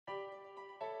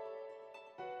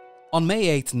On May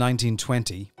 8,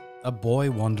 1920, a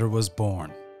boy wonder was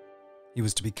born. He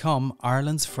was to become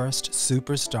Ireland's first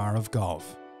superstar of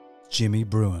golf, Jimmy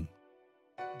Bruen.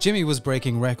 Jimmy was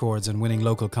breaking records and winning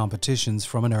local competitions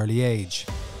from an early age.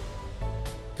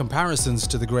 Comparisons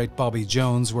to the great Bobby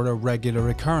Jones were a regular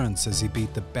occurrence as he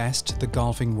beat the best the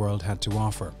golfing world had to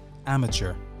offer,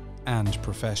 amateur and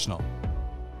professional.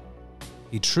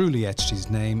 He truly etched his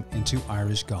name into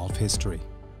Irish golf history.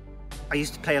 I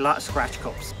used to play a lot of scratch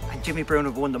cups, and Jimmy Bruen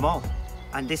had won them all.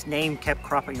 And this name kept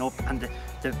cropping up, and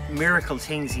the miracle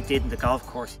things he did in the golf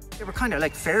course, they were kind of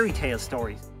like fairy tale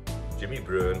stories. Jimmy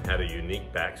Bruen had a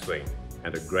unique backswing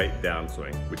and a great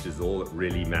downswing, which is all that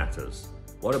really matters.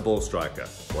 What a ball striker,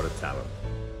 what a talent.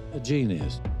 A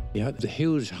genius. He had the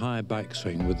huge high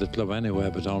backswing with the club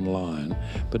anywhere but on line,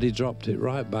 but he dropped it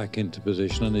right back into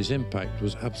position and his impact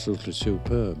was absolutely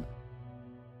superb.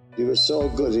 He was so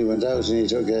good, he went out and he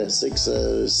took a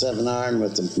 6-7 iron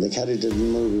with him. The caddy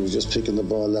didn't move, he was just picking the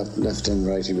ball left and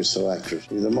right, he was so accurate.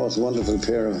 He was the most wonderful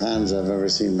pair of hands I've ever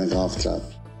seen in a golf club.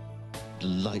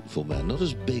 Delightful man, not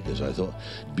as big as I thought,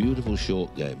 beautiful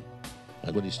short game.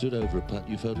 And when he stood over a putt,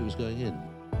 you felt it was going in.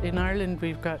 In Ireland,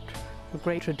 we've got a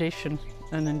great tradition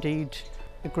and indeed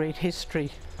a great history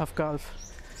of golf.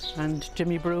 And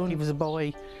Jimmy Bruen, he was a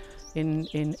boy in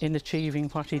achieving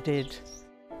what he did.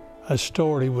 A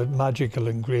story with magical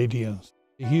ingredients.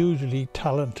 A hugely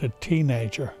talented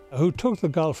teenager who took the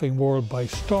golfing world by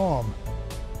storm.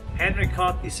 Henry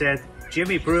Cottney said,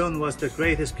 Jimmy Bruen was the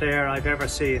greatest player I've ever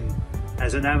seen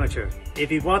as an amateur.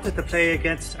 If he wanted to play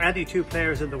against any two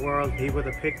players in the world, he would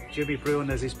have picked Jimmy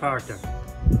Bruen as his partner.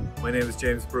 My name is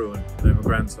James Bruen, and I'm a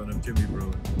grandson of Jimmy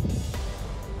Bruen.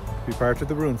 To be part of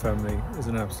the Bruen family is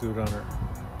an absolute honour.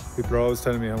 People are always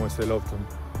telling me how much they loved him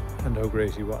and how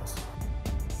great he was.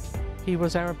 He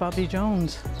was our Bobby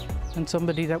Jones, and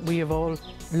somebody that we have all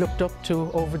looked up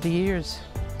to over the years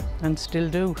and still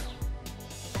do.